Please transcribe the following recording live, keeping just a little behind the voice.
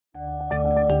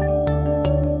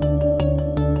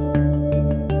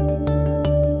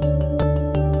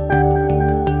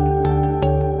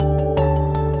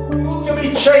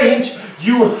change,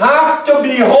 you have to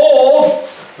behold,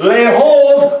 lay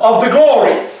hold of the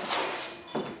glory.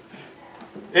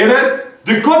 Amen?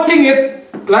 The good thing is,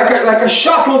 like a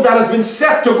shuttle that has been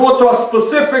set to go to a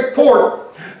specific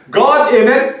port, God,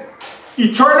 amen,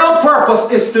 eternal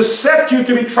purpose is to set you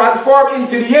to be transformed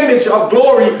into the image of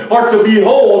glory, or to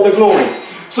behold the glory.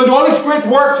 So the Holy Spirit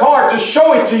works hard to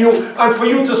show it to you and for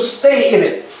you to stay in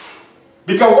it.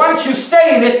 Because once you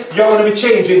stay in it, you're going to be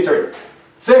changed into it.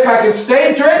 Say, if I can stay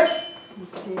into it,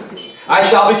 I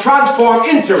shall be transformed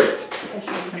into it.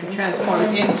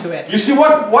 Transformed into it. You see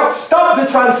what stopped the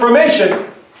transformation?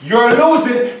 You're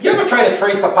losing. You ever try to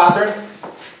trace a pattern?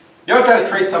 You ever try to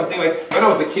trace something? Like when I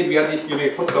was a kid, we had this, you may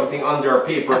put something under a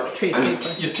paper. Trace paper.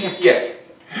 Yes.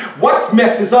 What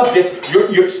messes up this?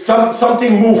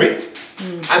 Something move it.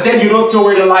 And then you don't know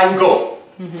where the line go.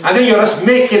 And then you're just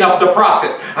making up the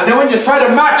process. And then when you try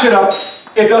to match it up,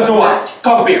 it doesn't what?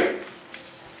 Compare.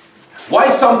 Why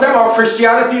sometimes our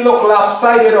Christianity look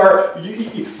lopsided, or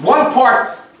one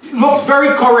part looks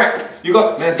very correct. You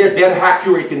go, man, they're dead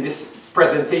accurate in this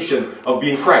presentation of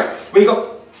being Christ. But you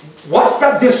go, what's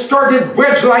that distorted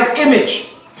wedge-like image?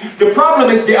 The problem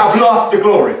is they have lost the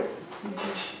glory.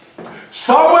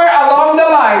 Somewhere along the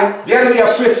line, the enemy have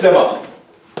switched them up.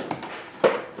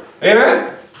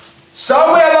 Amen?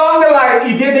 Somewhere along the line,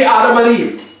 he did the Adam and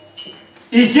Eve.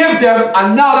 He gave them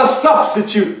another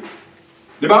substitute.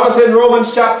 The Bible said in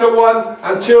Romans chapter 1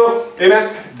 and 2,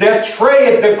 amen, they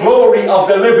trade the glory of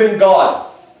the living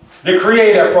God, the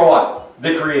Creator, for what?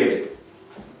 The created.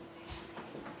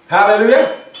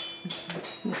 Hallelujah.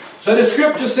 So the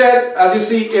scripture said, as you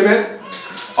see, amen,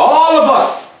 all of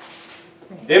us,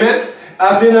 amen,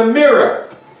 as in a mirror,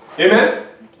 amen,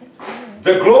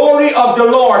 the glory of the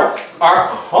Lord are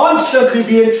constantly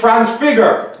being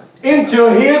transfigured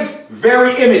into His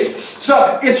very image.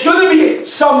 So it shouldn't be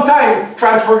sometime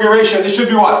transfiguration. It should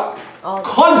be what?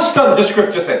 Constant, the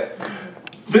scripture said.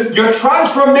 Your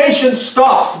transformation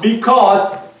stops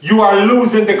because you are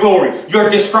losing the glory. You're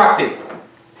distracted.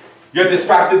 You're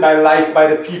distracted by life, by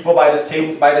the people, by the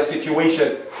things, by the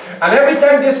situation. And every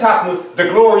time this happens, the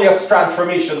glorious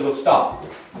transformation will stop.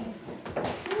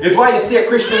 It's why you see a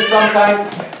Christian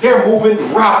sometimes, they're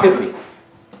moving rapidly.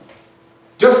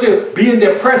 Just to be in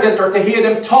their presence or to hear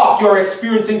them talk, you're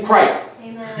experiencing Christ.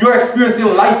 Amen. You're experiencing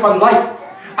life and light.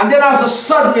 And then all of a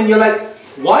sudden you're like,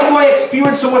 why do I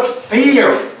experience so much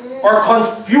fear or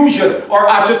confusion or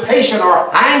agitation or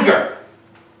anger?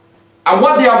 And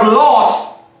what they have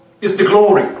lost is the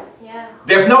glory. Yeah.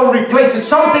 They've now replaced it.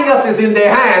 Something else is in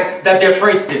their hand that they're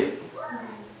traced in.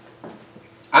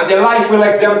 And their life will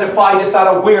exemplify this out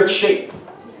of weird shape.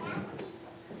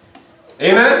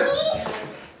 Amen?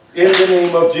 In the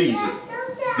name of Jesus.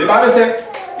 The Bible said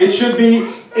it should be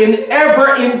in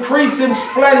ever-increasing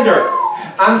splendor,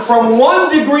 and from one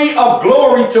degree of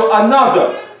glory to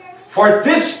another. For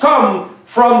this come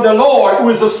from the Lord, who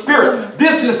is a spirit.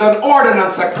 This is an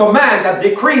ordinance, a command, a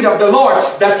decree of the Lord,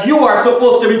 that you are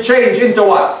supposed to be changed into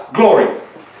what? Glory.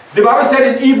 The Bible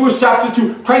said in Hebrews chapter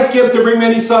 2, Christ came to bring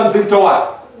many sons into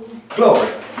what? Glory.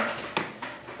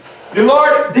 The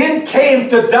Lord didn't came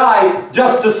to die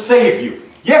just to save you.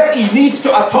 Yes, He needs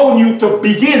to atone you to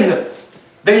begin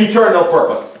the eternal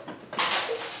purpose.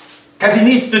 And He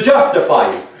needs to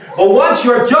justify you. But once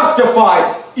you're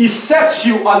justified, He sets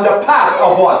you on the path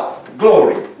of what?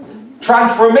 Glory.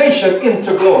 Transformation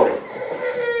into glory.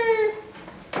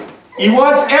 He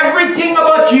wants everything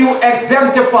about you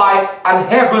exemplified and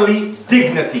heavenly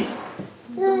dignity.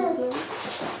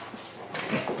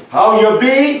 How you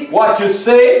be, what you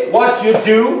say, what you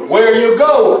do, where you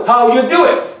go, how you do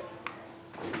it.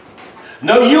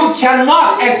 Now you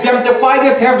cannot exemplify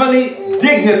this heavenly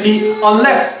dignity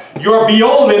unless you're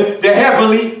beholding the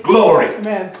heavenly glory.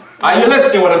 Amen. Are you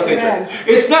listening to what I'm saying? Amen.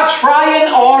 It's not try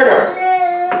and order.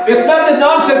 It's not the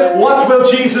nonsense, what will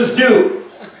Jesus do?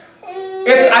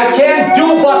 It's I can't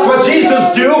do but what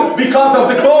Jesus do because of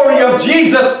the glory of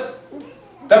Jesus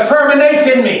that permeates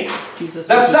in me,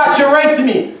 that saturates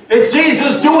me. It's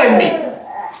Jesus doing me.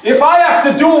 If I have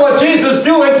to do what Jesus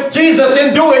doing, Jesus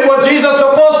in doing what Jesus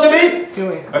supposed to be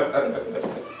doing.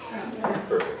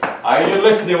 Are you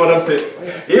listening to what I'm saying?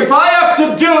 If I have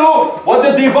to do what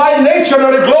the divine nature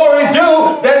or the glory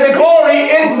do, then the glory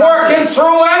is working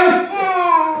through and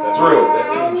through. The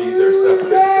energies are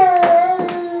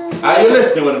separate. Are you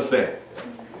listening to what I'm saying?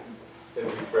 It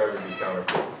will forever be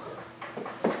counterfeits.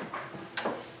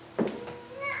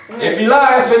 If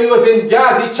Elias, when he was in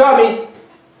Jazzy Chummy,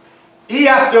 he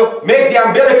has to make the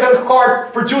umbilical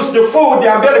cord produce the food,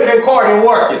 the umbilical cord ain't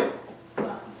working.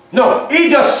 No, he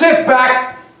just sit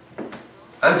back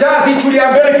and Jazzy through the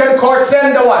umbilical cord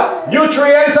send the what?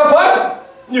 Nutrients upon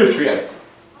nutrients.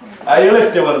 Are you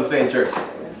listening to what I'm saying, church?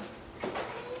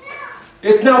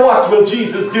 It's not what will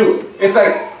Jesus do. It's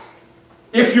like,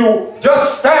 if you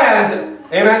just stand,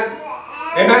 amen,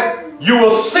 amen, you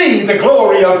will see the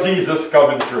glory of Jesus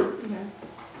coming through.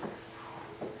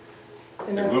 You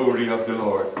The know, glory of the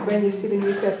Lord. when you see the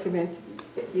New Testament,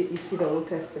 you see the Old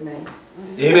Testament.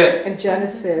 Amen. In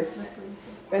Genesis,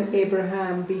 when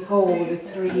Abraham behold the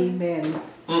three men,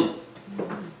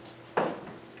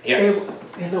 Yes.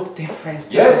 they look different.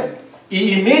 Yes.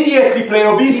 He immediately played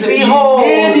obesity. Behold.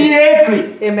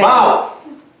 Immediately. Amen. Wow.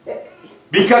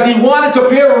 Because he wanted to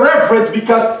pay reverence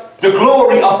because the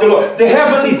glory of the Lord, the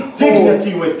heavenly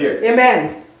dignity was there.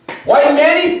 Amen. Why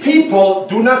many people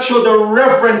do not show the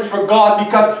reverence for God?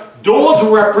 Because those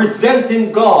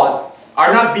representing God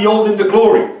are not beholding the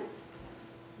glory.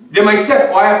 They might say,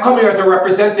 well, I have come here as a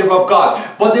representative of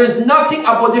God. But there's nothing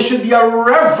about, there should be a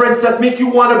reverence that make you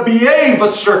want to behave a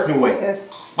certain way. Yes.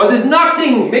 But there's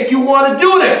nothing make you want to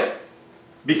do this.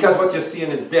 Because what you're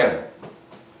seeing is them.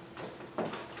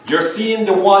 You're seeing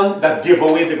the one that gave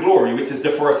away the glory, which is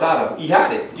the first Adam. He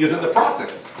had it. He was in the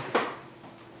process.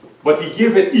 But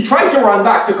he tried to run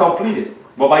back to complete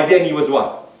it. But by then he was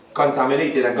what?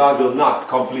 Contaminated, and God will not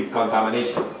complete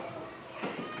contamination.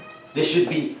 There should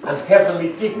be a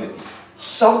heavenly dignity.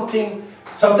 Something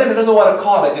I don't know what to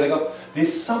call it. They go,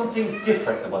 there's something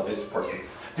different about this person.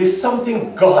 There's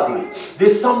something godly.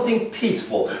 There's something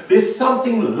peaceful. There's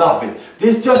something loving.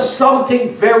 There's just something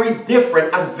very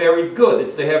different and very good.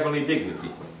 It's the heavenly dignity.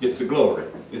 It's the glory.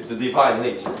 It's the divine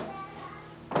nature.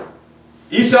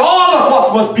 He said, all of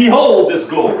us must behold this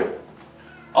glory.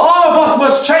 All of us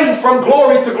must change from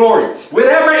glory to glory with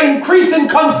ever increasing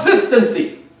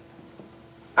consistency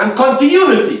and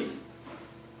continuity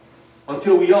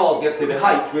until we all get to the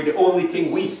height where the only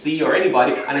thing we see, or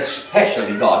anybody, and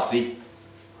especially God see,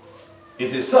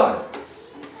 is His Son.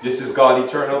 This is God's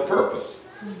eternal purpose.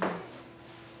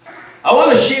 I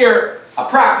want to share a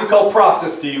practical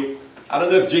process to you. I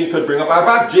don't know if Jing could bring up. I've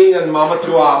had Jing and Mama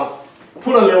to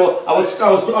put a little. I was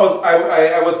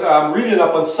reading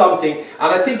up on something, and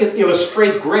I think it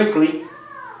illustrates greatly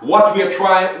what we are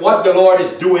trying, what the Lord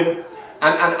is doing,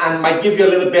 and might give you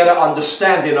a little better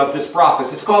understanding of this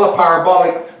process. It's called a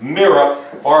parabolic mirror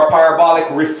or a parabolic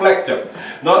reflector.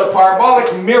 Now, the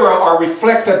parabolic mirror or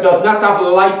reflector does not have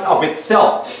light of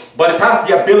itself, but it has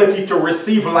the ability to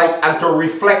receive light and to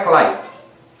reflect light.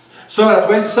 So that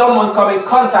when someone comes in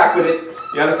contact with it,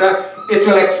 you understand, it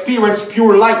will experience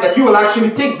pure light that you will actually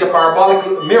think the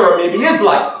parabolic mirror maybe is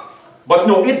light. But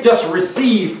no, it just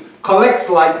receives, collects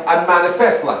light and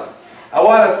manifests light. I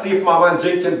want to see if Mama and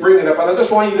Jane can bring it up, and I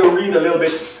just want you to read a little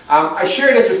bit. I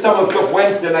shared this with some of you of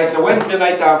Wednesday night. The Wednesday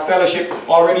night fellowship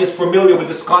already is familiar with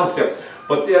this concept.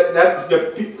 But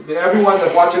everyone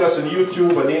that's watching us on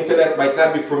YouTube and the internet might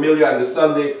not be familiar in the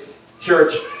Sunday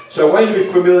church. So I want you to be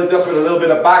familiar just with a little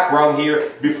bit of background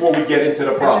here before we get into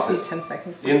the process. 10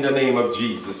 seconds. In the name of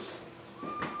Jesus.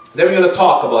 Then we're going to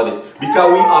talk about this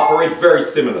because we operate very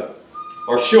similar,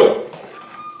 or should.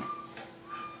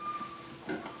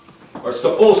 Are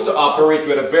supposed to operate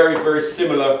with a very, very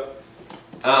similar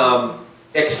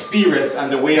experience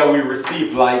and the way that we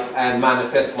receive light and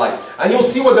manifest light. And you'll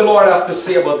see what the Lord has to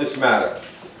say about this matter.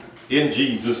 In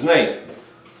Jesus' name.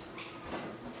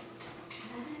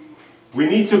 We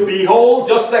need to behold,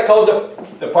 just like how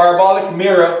the parabolic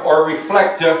mirror or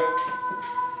reflector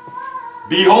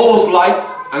beholds light,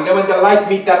 and then when the light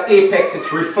meets that apex,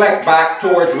 it reflects back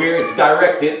towards where it's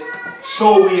directed.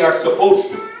 So we are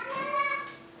supposed to.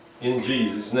 In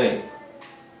Jesus' name.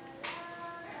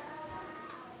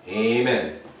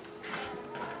 Amen.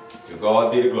 To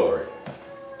God be the glory.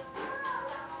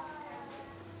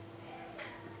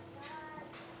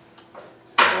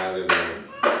 Hallelujah.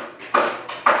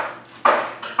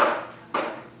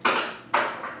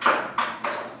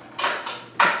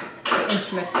 The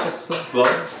internet's just slow.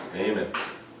 Slow. Amen.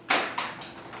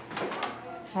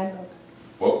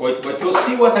 But you'll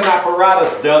see what an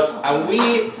apparatus does, and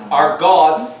we are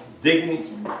God's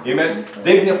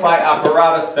dignified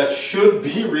apparatus that should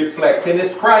be reflecting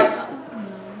His Christ.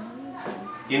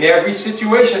 In every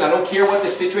situation, I don't care what the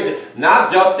situation,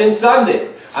 not just in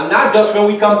Sunday, and not just when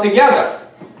we come together.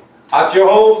 At your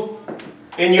home,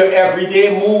 in your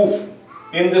everyday move,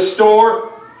 in the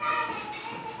store,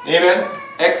 amen,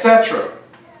 etc.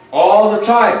 All the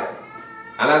time.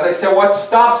 And as I said, what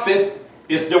stops it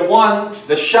is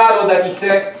the shadow that He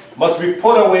said must be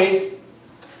put away.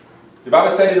 The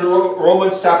Bible said in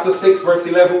Romans chapter 6 verse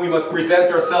 11, we must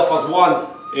present ourselves as one,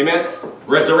 amen,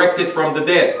 resurrected from the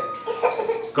dead.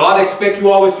 God expects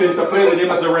you always to interplay with Him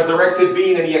as a resurrected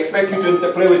being, and He expects you to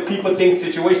interplay with people, things,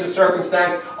 situations,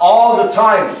 circumstance, all the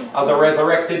time as a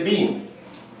resurrected being.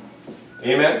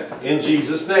 Amen? In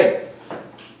Jesus' name.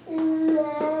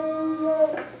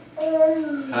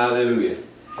 Hallelujah.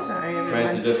 Sorry, Trying to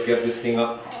everyone. just get this thing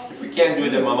up. If we can't do it,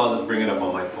 then Mama, let's bring it up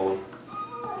on my phone.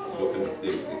 Hoping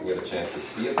they can get a chance to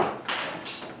see it.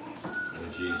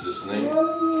 In Jesus' name.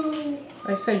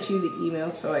 I sent you the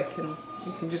email, so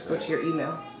you can just go to your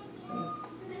email.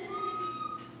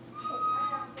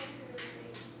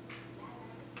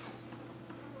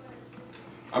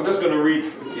 I'm just going to read.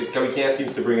 We can't seem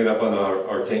to bring it up on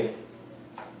our thing.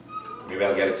 Maybe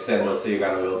I'll get it sent out so you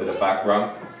got a little bit of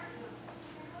background.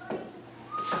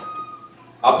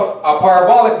 A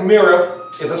parabolic mirror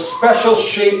is a special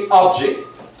shaped object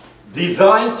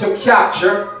designed to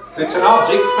capture, so it's an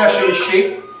object specially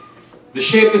shaped. The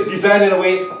shape is designed in a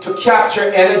way to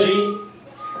capture energy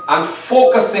and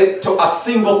focus it to a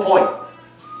single point.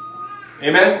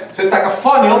 Amen? So it's like a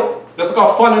funnel. That's like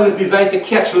a funnel is designed to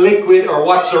catch liquid or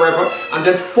whatsoever, and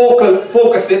then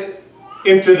focus it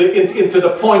into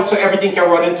the point so everything can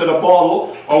run into the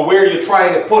bottle or where you're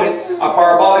trying to put it. A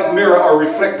parabolic mirror or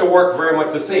reflector work very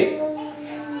much the same.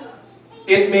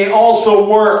 It may also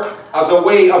work as a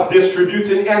way of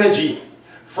distributing energy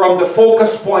from the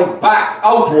focus point back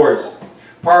outwards.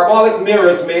 Parabolic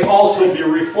mirrors may also be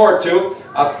referred to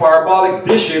as parabolic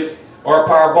dishes or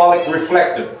parabolic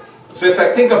reflector. So if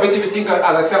I think of it, if you think of,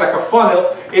 as I said, like a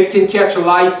funnel, it can catch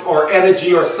light or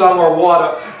energy or sun or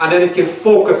water, and then it can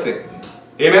focus it.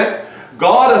 Amen?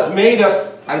 God has made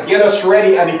us and get us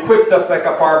ready and equipped us like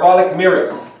a parabolic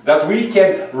mirror, that we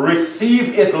can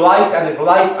receive His light and His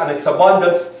life and its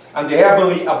abundance and the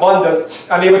heavenly abundance,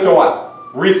 and able to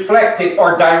what? Reflect it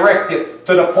or direct it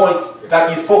to the point that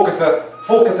He's focusing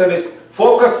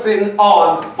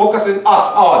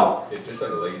us on. It's just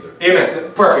like a laser.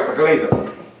 Amen. Perfect, like a laser.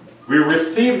 We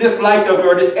receive this light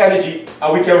or this energy,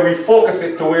 and we can refocus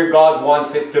it to where God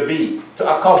wants it to be, to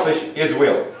accomplish His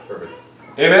will. Perfect.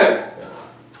 Amen? Yeah.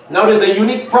 Now there's a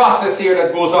unique process here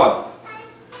that goes on.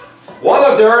 One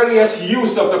of the earliest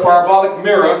use of the parabolic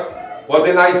mirror was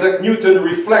in Isaac Newton's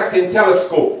reflecting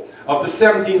telescope of the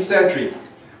 17th century.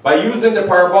 By using the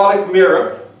parabolic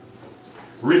mirror,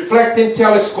 reflecting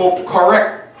telescope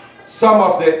correct some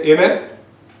of the, amen,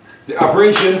 the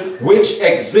aberration which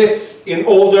exists in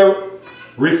older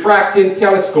refracting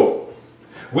telescope.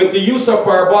 With the use of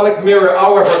parabolic mirror,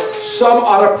 however, some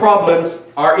other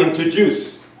problems are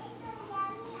introduced.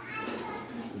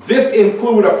 This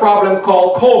includes a problem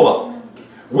called coma,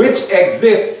 which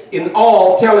exists in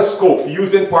all telescopes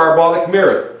using parabolic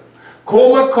mirror.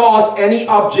 Coma causes any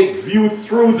object viewed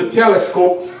through the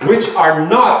telescope which are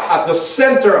not at the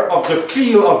center of the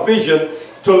field of vision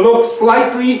to look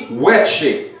slightly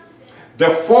wedge-shaped. The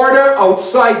farther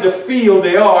outside the field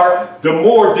they are, the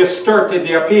more distorted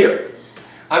they appear.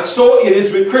 And so it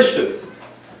is with Christians.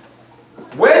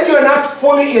 When you're not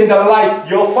fully in the light,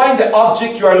 you'll find the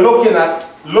object you're looking at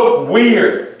look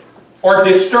weird or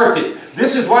distorted.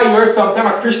 This is why you hear sometimes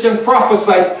a Christian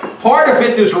prophesies. Part of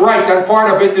it is right and part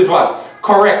of it is what?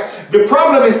 Correct. The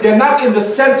problem is they're not in the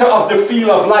center of the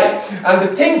field of light. And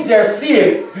the things they're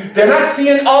seeing, they're not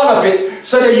seeing all of it.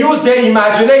 So they use their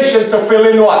imagination to fill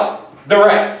in what? The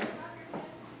rest.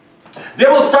 They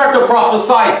will start to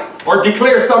prophesy or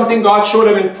declare something God showed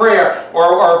them in prayer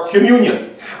or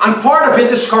communion. And part of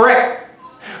it is correct.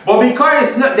 But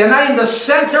because they're not in the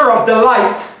center of the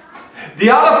light, the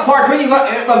other part, when you go,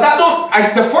 well,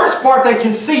 the first part I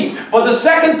can see, but the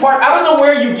second part, I don't know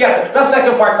where you get it. That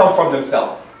second part comes from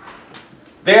themselves.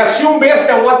 They assume based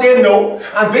on what they know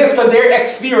and based on their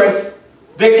experience,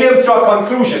 they came to a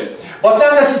conclusion. But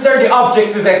not necessarily the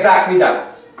object is exactly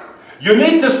that. You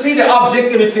need to see the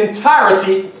object in its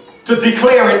entirety to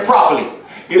declare it properly.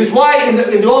 It is why in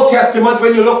the Old Testament,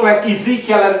 when you look like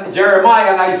Ezekiel and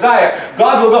Jeremiah and Isaiah,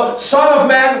 God will go, Son of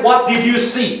man, what did you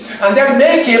see? And then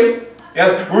make him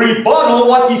rebuttal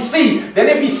what he see. Then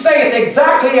if he say it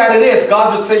exactly as it is,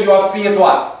 God will say you have seen it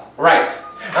what? Right.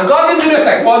 And God didn't do this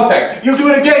like one time. You do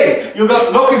it again. You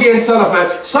got look again, Son of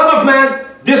man. Son of man,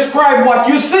 describe what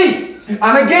you see.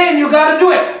 And again, you got to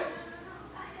do it.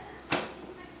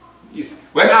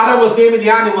 When Adam was naming the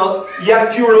animal, he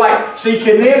had pure light. So he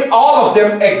can name all of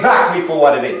them exactly for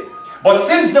what it is. But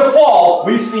since the fall,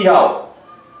 we see how?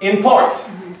 In part.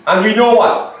 And we know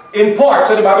what? In part.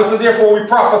 So the Bible says, therefore we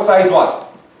prophesize what?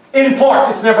 In part.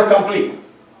 It's never complete.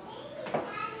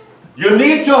 You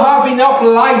need to have enough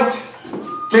light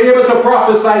to be able to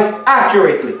prophesy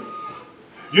accurately.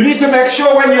 You need to make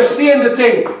sure when you're seeing the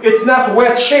thing, it's not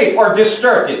wedge-shaped or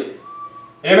distorted.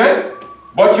 Amen?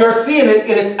 but you're seeing it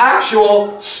in its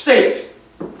actual state.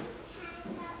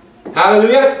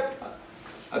 Hallelujah.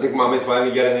 I think Mom is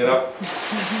finally getting it up.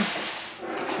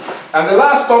 And the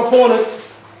last component,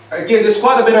 again, there's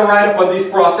quite a bit of write-up on this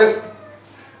process.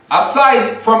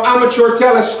 Aside from amateur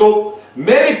telescope,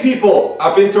 many people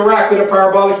have interacted with a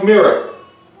parabolic mirror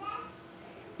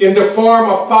in the form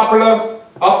of popular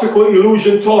optical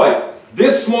illusion toy.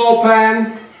 This small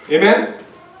pan, amen,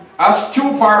 has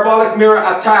two parabolic mirrors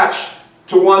attached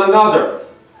to one another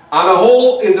and a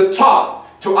hole in the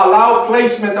top to allow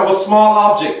placement of a small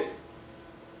object.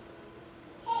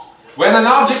 When an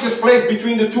object is placed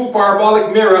between the two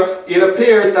parabolic mirrors, it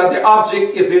appears that the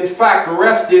object is in fact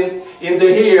resting in the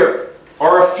air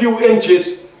or a few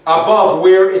inches above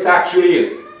where it actually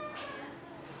is.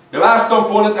 The last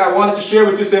component I wanted to share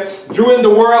with you is that during the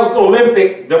World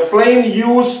Olympic, the flame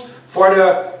used for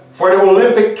the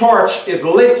Olympic torch is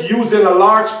lit using a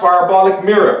large parabolic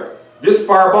mirror. This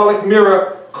parabolic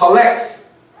mirror collects,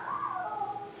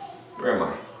 where am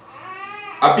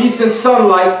I? A decent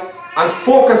sunlight and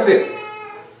focus it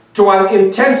to an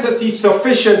intensity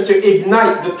sufficient to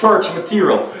ignite the torch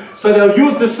material. So they'll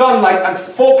use the sunlight and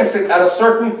focus it at a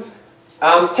certain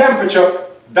temperature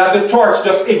that the torch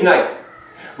just ignites.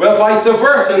 Well, vice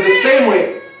versa, the same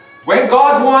way. When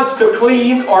God wants to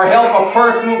clean or help a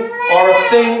person or a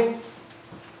thing,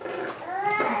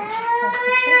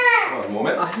 one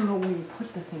moment. I don't know where you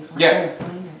put the things. Yeah.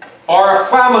 Or a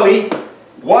family,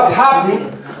 what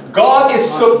happened? God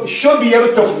should be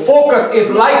able to focus His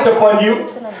light upon you,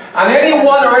 and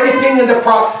anyone or anything in the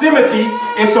proximity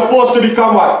is supposed to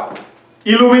become what?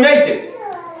 Illuminated.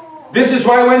 This is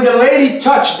why when the lady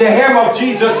touched the hem of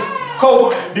Jesus'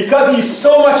 coat, because he's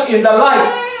so much in the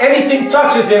light, anything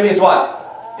touches him is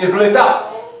what? Is lit up.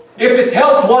 If it's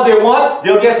health what they want,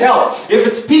 they'll get health. If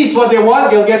it's peace what they want,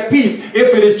 they'll get peace.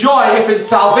 If it is joy, if it's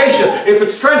salvation, if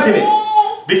it's strengthening.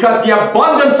 Because the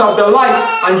abundance of the light,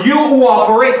 and you who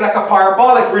operate like a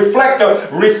parabolic reflector,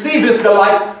 receives the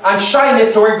light and shine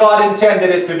it to where God intended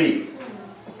it to be.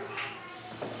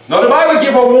 Now the Bible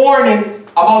gives a warning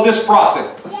about this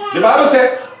process. The Bible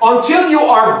said, until you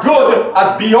are good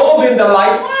at beholding the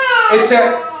light, it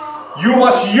said, you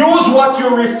must use what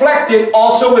you're reflecting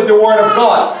also with the Word of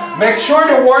God. Make sure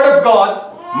the Word of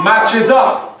God matches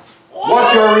up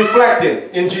what you're reflecting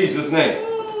in Jesus' name.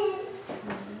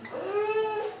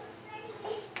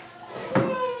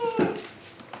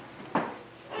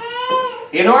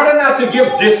 In order not to give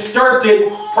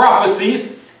distorted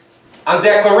prophecies and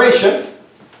declaration,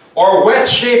 or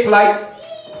wedge-shaped like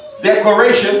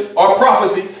declaration or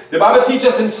prophecy, the Bible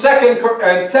teaches in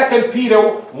 2 Peter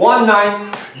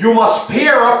 1:9, you must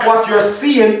pair up what you're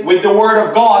seeing with the Word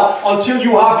of God until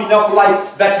you have enough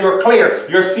light that you're clear.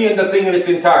 You're seeing the thing in its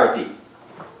entirety.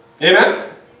 Amen?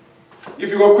 If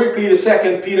you go quickly to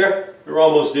 2 Peter, we're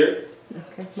almost there.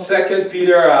 Okay. 2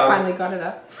 Peter. Finally got it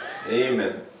up.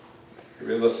 Amen.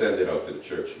 We'll send it out to the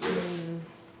church.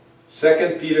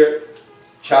 2 Peter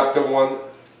chapter 1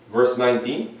 verse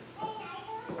 19.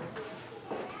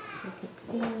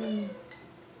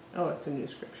 Oh, it's a new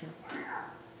scripture.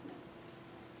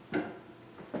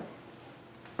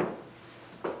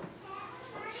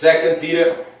 Second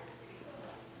Peter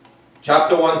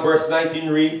chapter 1 verse 19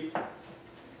 read,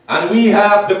 and we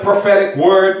have the prophetic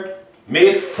word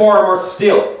made firmer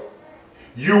still.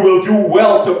 You will do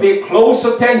well to pay close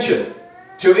attention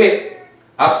to it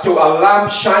as to a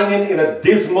lamp shining in a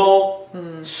dismal,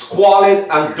 squalid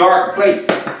and dark place.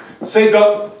 Say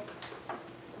that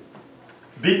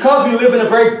because we live in a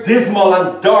very dismal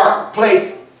and dark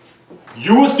place,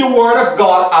 use the Word of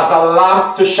God as a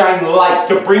lamp to shine light,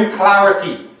 to bring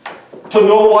clarity, to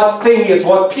know what thing is,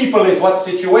 what people is, what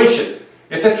situation.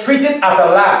 It said treat it as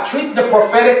a lamp. Treat the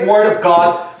prophetic Word of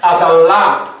God as a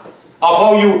lamp of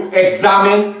how you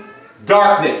examine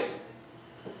darkness.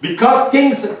 Because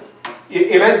things,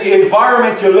 the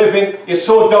environment you live in is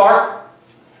so dark,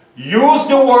 use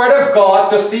the Word of God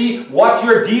to see what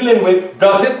you're dealing with.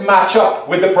 Does it match up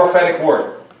with the prophetic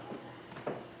word?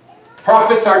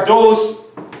 Prophets are those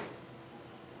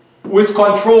who is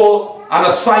controlled and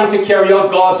assigned to carry out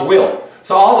God's will.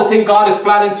 So all the things God is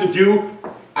planning to do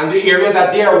and the area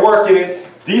that they are working in,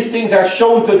 these things are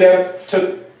shown to them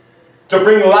to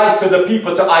bring light to the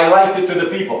people, to highlight it to the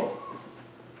people.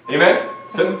 Amen?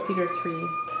 2 Peter 3.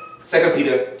 2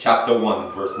 Peter chapter 1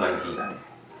 verse 19. Sorry.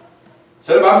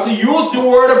 So the Bible says, use the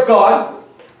Word of God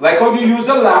like how you use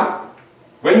a lamp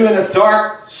when you're in a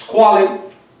dark, squalid,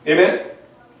 amen,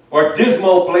 or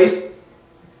dismal place.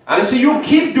 And so you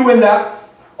keep doing that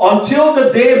until the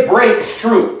day breaks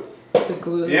through. The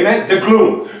gloom. Amen? The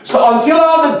gloom. So until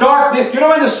all the darkness, you know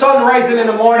when the sun rises in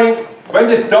the morning when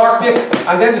this darkness,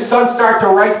 and then the sun starts to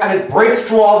rise and it breaks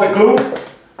through all the gloom,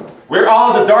 where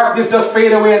all the darkness does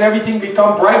fade away and everything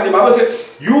becomes bright. The Bible says,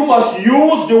 you must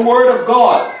use the word of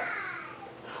God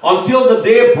until the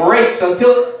day breaks,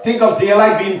 think of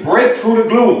daylight being break through the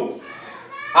gloom.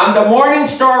 And the morning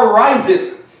star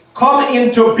rises, come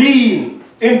into being,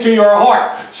 into your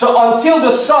heart. So until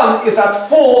the sun is at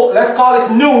full, let's call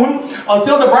it noon,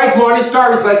 until the bright morning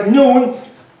star is like noon,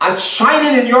 and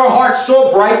shining in your heart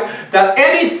so bright that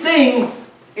anything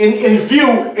in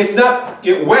view, it's not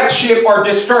wet shape or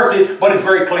distorted, but it's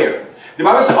very clear. The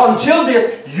Bible says, until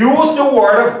this, use the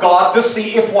word of God to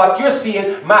see if what you're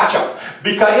seeing match up.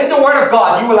 Because in the word of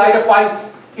God, you will either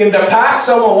find in the past,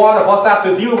 one of us have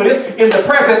to deal with it. In the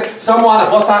present, someone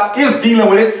of us is dealing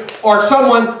with it, or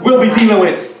someone will be dealing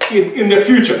with it in the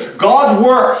future. God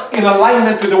works in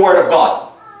alignment with the word of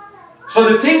God.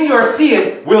 So the thing you're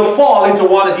seeing will fall into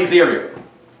one of these areas.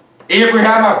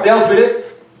 Abraham have dealt with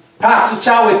it. Pastor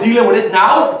Chow is dealing with it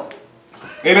now.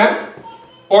 Amen.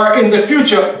 Or in the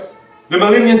future, the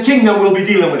millennium kingdom will be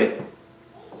dealing with it.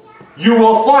 You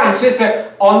will find, so it's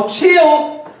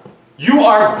until you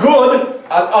are good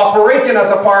at operating as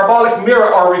a parabolic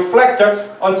mirror or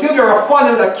reflector, until you're a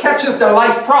funnel that catches the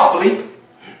light properly,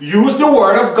 use the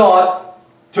word of God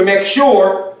to make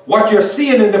sure what you're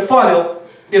seeing in the funnel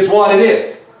is what it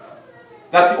is.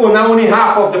 That not only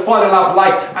half of the funnel have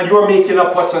light and you're making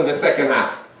up what's on the second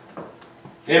half.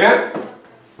 Amen?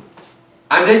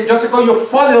 And then just because you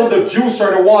funnel the juice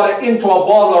or the water into a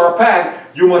bottle or a pan,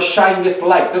 you must shine this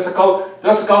light. Just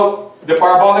how the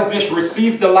parabolic dish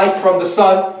received the light from the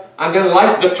sun and then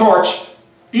light the torch.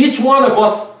 Each one of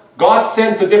us, God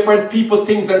sent to different people,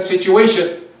 things and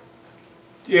situations.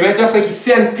 Amen? Just like he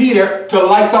sent Peter to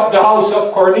light up the house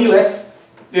of Cornelius.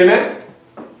 Amen?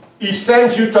 He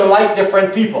sends you to light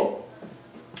different people.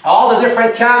 All the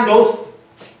different candles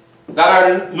that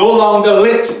are no longer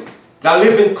lit, that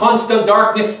live in constant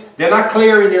darkness, they're not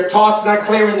clear in their thoughts, not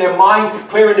clear in their mind,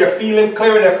 clear in their feelings,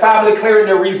 clear in their family, clear in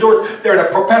their resource. They're in a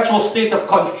perpetual state of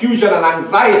confusion and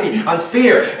anxiety and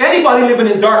fear. Anybody living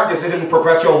in darkness is in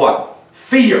perpetual what?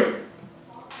 Fear.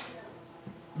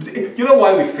 You know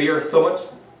why we fear so much?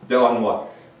 The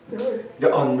what?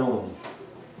 The unknown.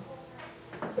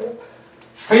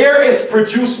 Fear is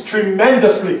produced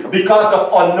tremendously because of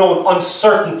unknown,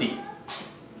 uncertainty.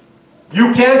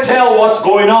 You can't tell what's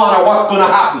going on or what's going to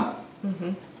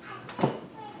happen.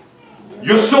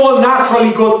 Your soul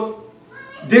naturally goes,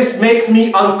 this makes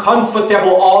me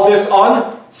uncomfortable, all this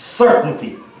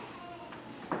uncertainty.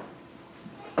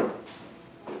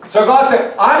 So God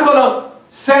said, I'm going to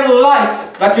send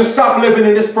light that you stop living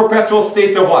in this perpetual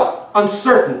state of what?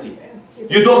 Uncertainty.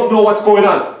 You don't know what's going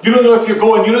on. You don't know if you're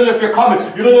going. You don't know if you're coming.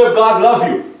 You don't know if God loves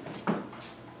you.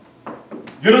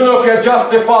 You don't know if you're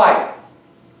justified.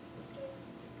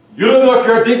 You don't know if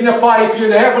you're dignified, if you're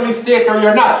in the heavenly state or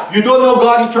you're not. You don't know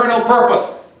God's eternal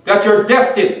purpose, that you're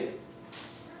destined.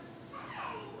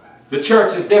 The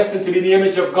church is destined to be the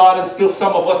image of God, and still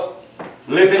some of us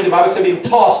live in, the Bible says, being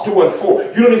tossed to and fro.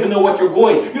 You don't even know what you're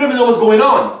going. You don't even know what's going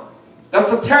on.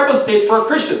 That's a terrible state for a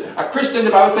Christian. A Christian,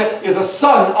 the Bible says, is a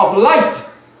son of light.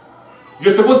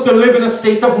 You're supposed to live in a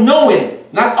state of knowing,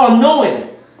 not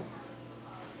unknowing.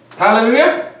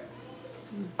 Hallelujah?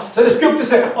 So the scripture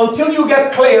says, until you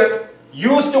get clear,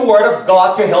 use the word of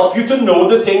God to help you to know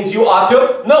the things you ought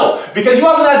to know. Because you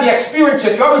haven't had the experience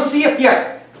yet. You haven't seen it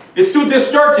yet. It's too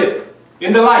distorted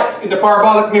in the light, in the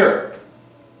parabolic mirror.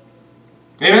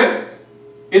 Amen?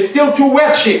 It's still too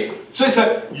wet shape. So he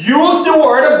said, use the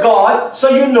word of God so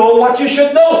you know what you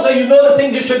should know. So you know the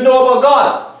things you should know about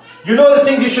God. You know the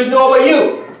things you should know about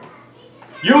you.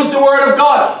 Use the word of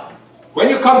God. When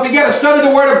you come together, study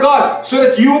the word of God so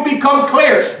that you become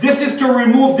clear. This is to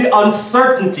remove the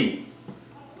uncertainty.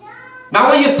 Now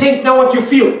what you think, now what you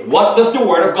feel. What does the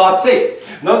word of God say?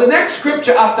 Now the next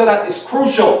scripture after that is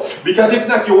crucial. Because if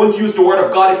not, you won't use the word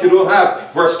of God if you don't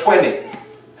have verse 20.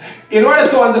 In order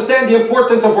to understand the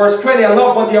importance of verse 20, I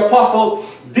love what the apostle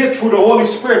did through the Holy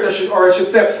Spirit. Or I should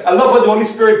say, I love what the Holy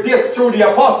Spirit did through the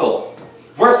apostle.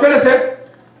 Verse 20 said,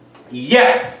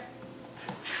 yet,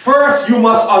 first you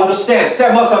must understand. Say,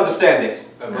 I must understand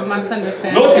this. I must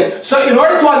understand. Notice. So in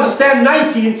order to understand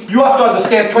 19, you have to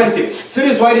understand 20. So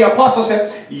this is why the apostle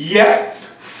said, yet,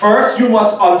 first you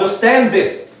must understand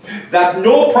this, that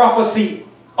no prophecy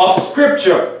of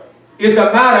scripture is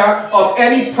a matter of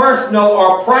any personal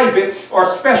or private or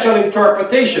special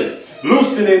interpretation,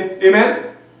 loosening,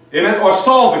 amen, amen, or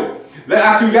solving.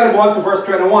 Actually, we got to go on to verse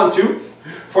 21 too.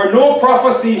 For no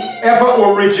prophecy ever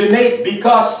originate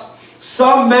because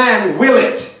some man will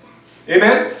it,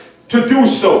 amen, to do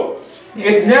so.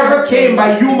 It never came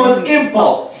by human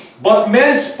impulse, but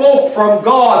men spoke from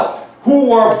God, who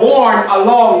were borne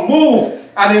along, moved,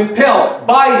 and impelled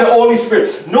by the Holy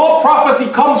Spirit. No prophecy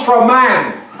comes from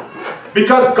man,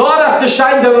 because God has to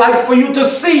shine the light for you to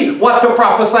see what to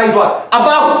prophesy is what?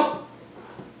 About.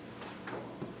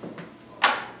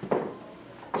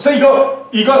 So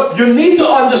you need to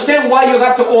understand why you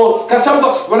got to all, because some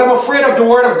go, well, I'm afraid of the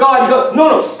word of God. You go,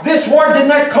 no, this word did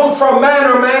not come from man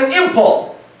or man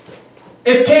impulse.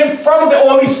 It came from the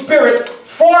Holy Spirit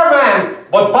for man,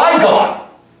 but by God.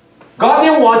 God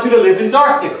didn't want you to live in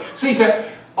darkness. So he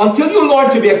said, until you learn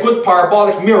to be a good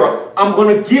parabolic mirror, I'm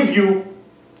going to give you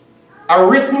a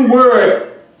written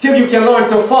word till you can learn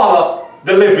to follow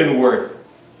the living word.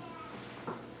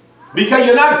 Because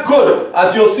you're not good,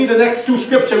 as you'll see the next two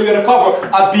scriptures we're going to cover,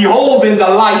 at beholding the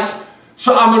light.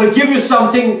 So I'm going to give you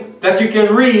something that you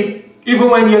can read even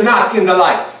when you're not in the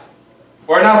light,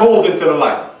 or not holding to the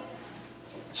light.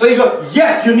 So you go,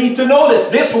 yet you need to notice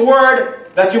this word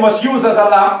that you must use as a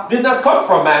lamp did not come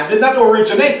from man, did not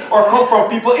originate or come from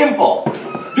people's impulse.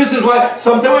 This is why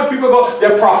sometimes when people go,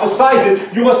 they're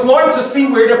prophesizing, you must learn to see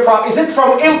where they're is it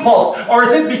from impulse, or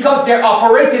is it because they're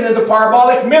operating in the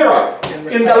parabolic mirror,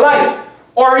 in the light?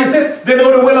 Or is it they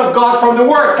know the will of God from the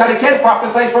word? Because they can't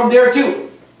prophesy from there too.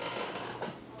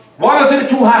 One of the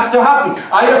two has to happen.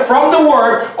 Either from the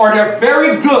word, or they're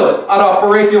very good at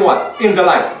operating what? In the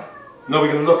light. Now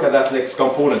we're going to look at that next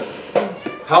component.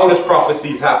 How does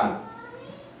prophecies happen?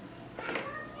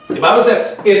 The Bible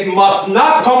said, it must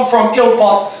not come from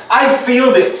impulse. I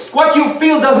feel this. What you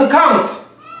feel doesn't count.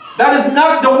 That is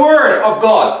not the word of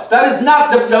God. That is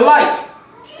not the light.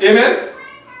 Amen?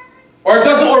 Or it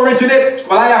doesn't originate,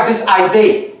 well, I have this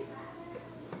idea.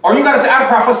 Or you got to say, I'm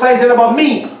prophesying about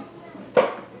me.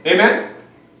 Amen?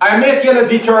 I'm making a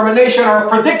determination or a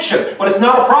prediction, but it's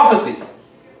not a prophecy.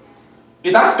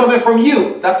 That's coming from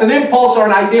you. That's an impulse or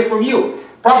an idea from you.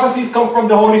 Prophecies come from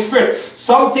the Holy Spirit.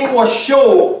 Something was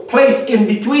placed in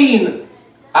between,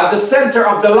 at the center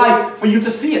of the light, for you to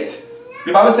see it.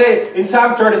 The Bible says in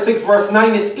Psalm 36 verse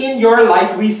 9, it's in your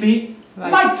light we see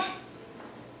light.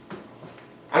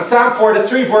 And Psalm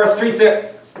 43 verse 3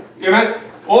 says, amen,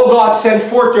 O God, send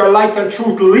forth your light and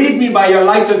truth. Lead me by your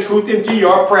light and truth into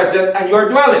your presence and your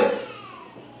dwelling.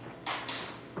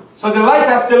 So the light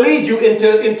has to lead you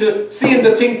into seeing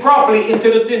the thing properly,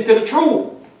 into the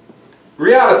true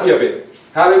reality of it.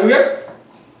 Hallelujah.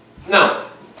 Now,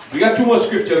 we got two more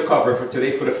scriptures to cover for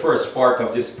today for the first part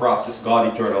of this process,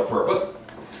 God eternal purpose.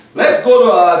 Let's go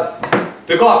to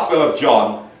the Gospel of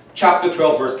John, chapter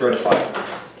 12, verse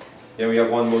 35. Then we have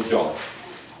one more John.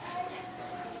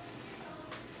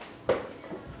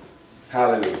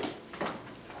 Hallelujah.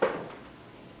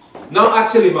 Now,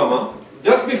 actually, Mama,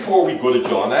 just before we go to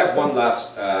John, I have one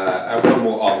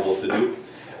more audible to do.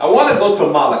 I want to go to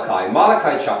Malachi.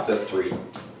 Malachi chapter 3.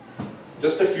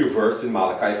 Just a few verses in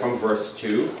Malachi from verse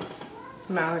 2.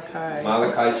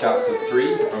 Malachi chapter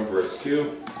 3 from verse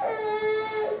 2.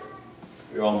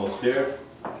 We're almost there.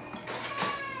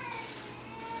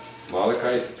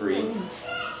 Malachi 3.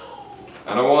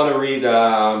 And I want to read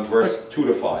verse 2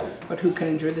 to 5. But who can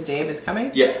endure the day of his coming?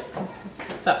 Yeah.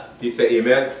 What's up? He said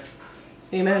amen.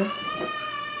 Amen.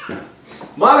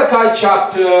 Malachi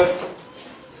chapter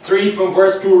 3 from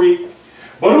verse 2 read,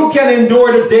 but who can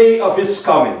endure the day of his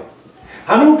coming?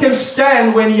 And who can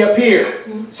stand when he appears?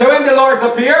 So when the Lord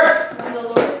appears,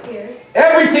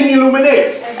 everything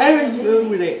illuminates.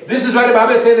 This is why the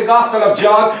Bible says in the Gospel of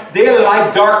John, they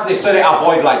like darkness, so they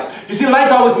avoid light. You see,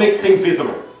 light always makes things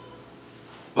visible.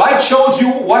 Light shows you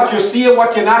what you're seeing,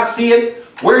 what you're not seeing,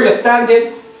 where you're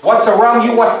standing, what's around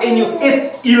you, what's in you.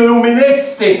 It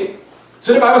illuminates things.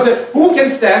 So the Bible says, who can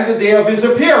stand the day of his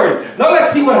appearing? Now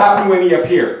let's see what happened when he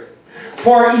appeared.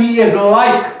 For he is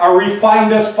like a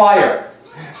refiner's fire,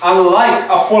 and like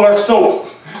a fuller's soap.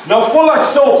 Now fuller's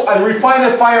soap and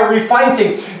refiner's fire refine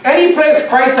things. Any place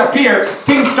Christ appeared,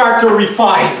 things start to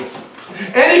refine.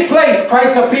 Any place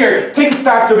Christ appeared, things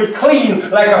start to be clean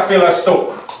like a fuller's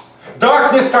soap.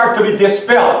 Darkness starts to be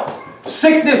dispelled.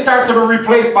 Sickness starts to be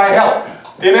replaced by health.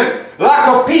 Amen? Lack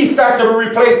of peace starts to be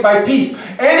replaced by peace.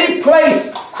 Any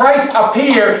place Christ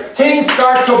appeared, things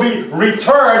start to be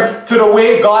returned to the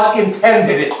way God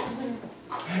intended it.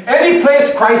 Any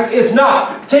place Christ is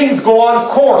not, things go on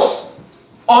course,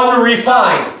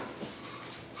 unrefined.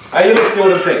 Are you listening to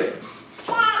what I'm saying?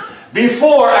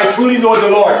 Before I truly know the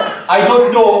Lord, I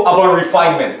don't know about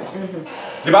refinement.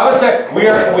 The Bible said we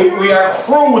are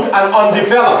crude and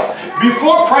undeveloped.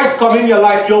 Before Christ comes in your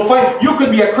life, you'll find you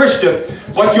could be a Christian,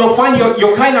 but you'll find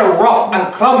you're kind of rough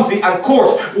and clumsy and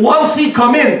coarse. Once he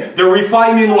come in, the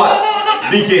refinement what?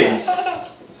 Begins.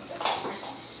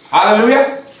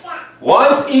 Hallelujah.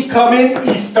 Once he comes in,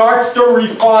 he starts to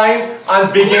refine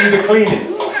and begin the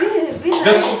cleaning.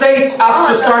 The state has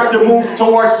to start to move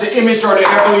towards the image or the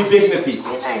heavenly dignity.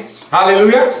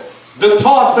 Hallelujah. The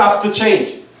thoughts have to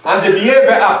change. And the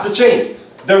behavior have to change.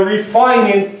 The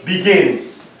refining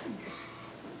begins.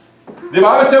 The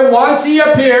Bible says once he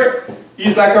appears,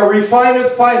 he's like a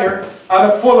refiner's finer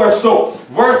and a fuller's soap.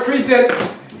 Verse 3 said,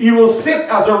 he will sit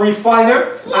as a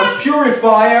refiner and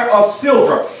purifier of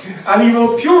silver. And he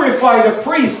will purify the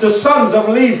priests, the sons of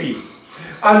Levi,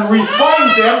 and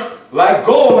refine them like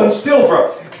gold and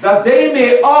silver, that they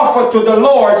may offer to the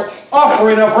Lord's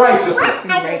offering of righteousness.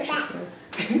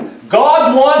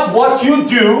 God wants what you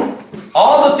do,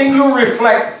 all the things you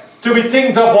reflect, to be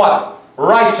things of what?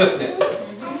 Righteousness.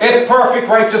 It's perfect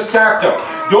righteous character.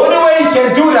 The only way he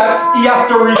can do that, he has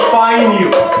to refine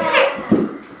you.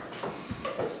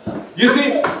 You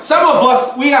see, some of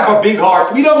us, we have a big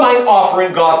heart. We don't mind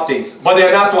offering God things, but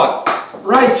they're not what?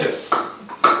 Righteous.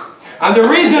 And the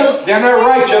reason they're not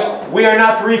righteous, we are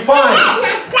not refined.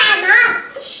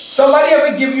 Somebody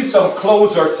ever give you some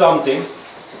clothes or something,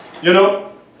 you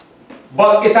know,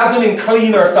 but it hasn't been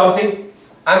clean or something,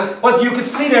 but you could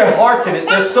see their heart in it.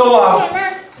 They're so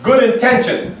good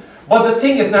intention, but the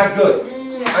thing is not good.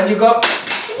 And you go,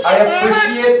 I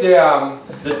appreciate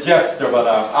the gesture, but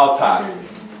I'll pass.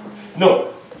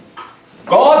 No.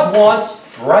 God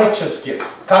wants righteous gifts.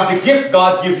 Because the gifts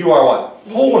God gives you are what?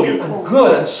 Holy and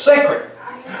good and sacred.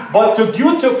 But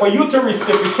for you to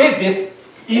reciprocate this,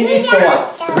 he needs to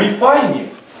what? Refine you.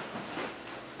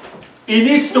 He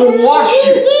needs to wash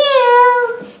you.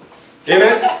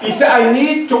 Amen? He said, I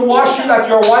need to wash you like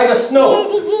you're white as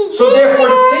snow. So therefore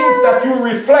the things that you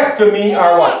reflect to me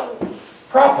are what?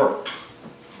 Proper.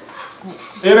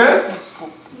 Amen?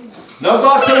 Now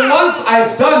God said, once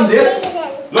I've done this,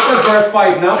 look at verse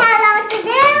 5 now.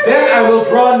 Then I will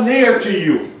draw near to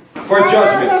you for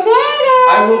judgment.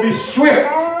 I will be swift.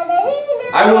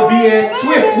 I will be a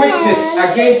swift witness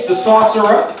against the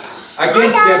sorcerer,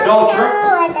 against the adulterer,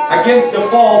 against the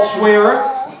false swearer,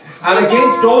 and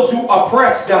against those who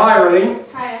oppress the hireling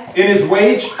in his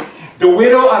wage, the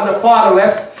widow and the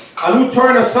fatherless, and who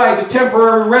turn aside the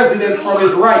temporary resident from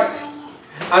his right.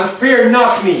 And fear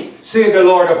not me, say the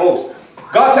Lord of hosts.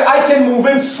 God said, I can move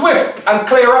in swift and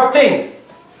clear up things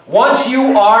once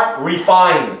you are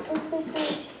refined.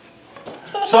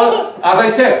 So, as I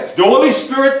said, the Holy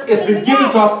Spirit has been given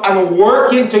to us and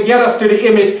working to get us to the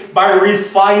image by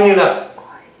refining us.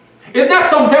 It's not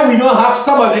sometimes we don't have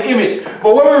some of the image,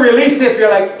 but when we release it, we're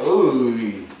like, ooh.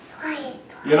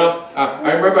 You know,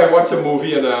 I remember I watched a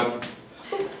movie and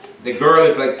the girl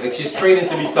is like she's training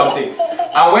to be something.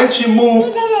 And when she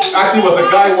moved, actually was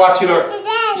a guy watching her.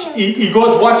 He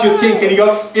goes, what you think? And he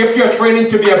goes, if you're training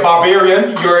to be a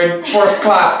barbarian, you're in first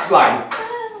class line.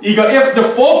 He goes, if the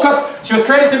focus, she was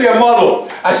training to be a model,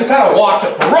 and she kind of walked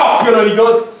rough, you know, and he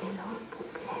goes,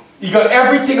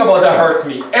 everything about that hurt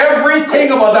me.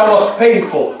 Everything about that was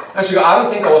painful. And she goes, I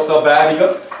don't think I was so bad. He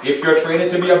goes, if you're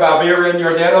training to be a barbarian,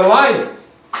 you're dead on line.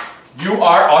 You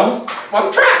are on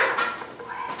track.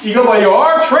 He goes, but you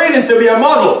are training to be a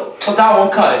model, so that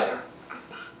won't cut it.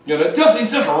 You know,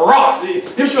 it's just rough.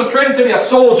 If she was training to be a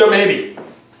soldier, maybe.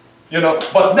 You know,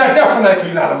 but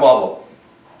definitely not a model.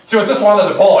 She was just one of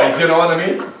the boys, you know what I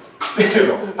mean? You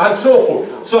know, and so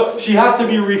forth. So she had to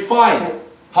be refined.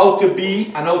 How to be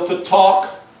and how to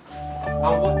talk. And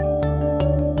what